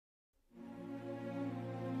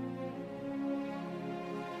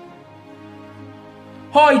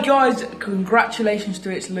Hi guys, congratulations to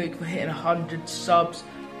It's Luke for hitting 100 subs.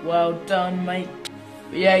 Well done, mate.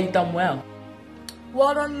 But yeah, you done well.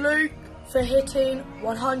 Well done, Luke, for hitting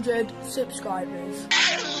 100 subscribers.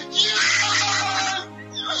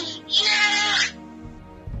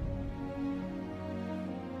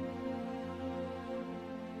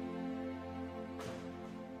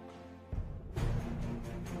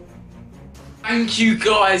 Thank you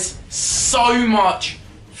guys so much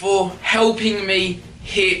for helping me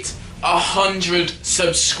hit 100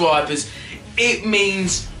 subscribers. It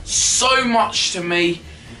means so much to me.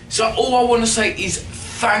 So all I want to say is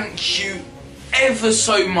thank you ever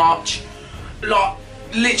so much. Like,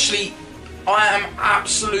 literally, I am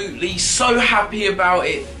absolutely so happy about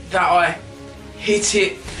it that I hit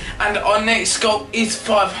it. And our next goal is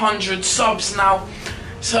 500 subs now.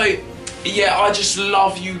 So yeah, I just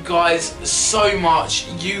love you guys so much.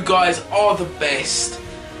 You guys are the best.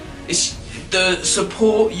 It's the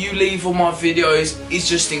support you leave on my videos is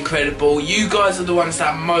just incredible. You guys are the ones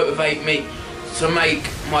that motivate me to make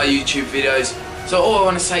my YouTube videos. So all I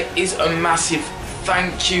want to say is a massive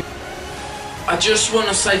thank you. I just want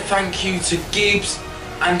to say thank you to Gibbs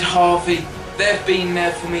and Harvey. They've been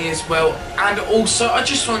there for me as well. And also I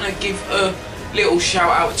just want to give a little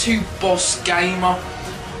shout out to Boss Gamer.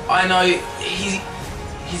 I know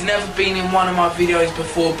he's never been in one of my videos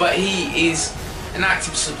before, but he is an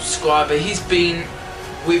active subscriber. He's been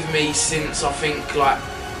with me since I think like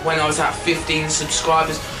when I was at 15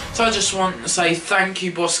 subscribers. So I just want to say thank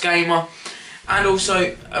you, Boss Gamer, and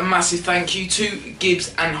also a massive thank you to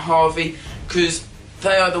Gibbs and Harvey, because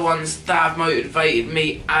they are the ones that have motivated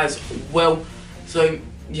me as well. So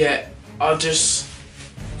yeah, I just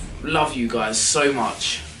love you guys so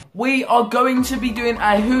much. We are going to be doing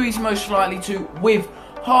a Who Is Most Likely To with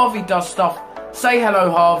Harvey Does Stuff. Say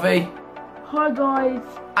hello, Harvey. Hi guys.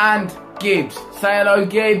 And Gibbs. Say hello,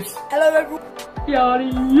 Gibbs. Hello everyone.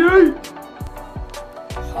 You.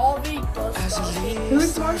 Harvey does stuff. Who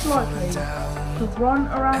is most likely to run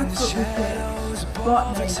around a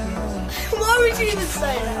football pitch but naked? Why would you even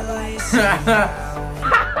say that?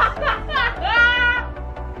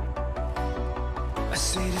 I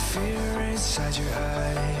see the fear inside your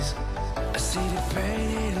eyes. I see the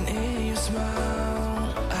pain in your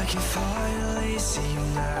smile. I can finally see you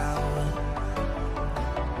now.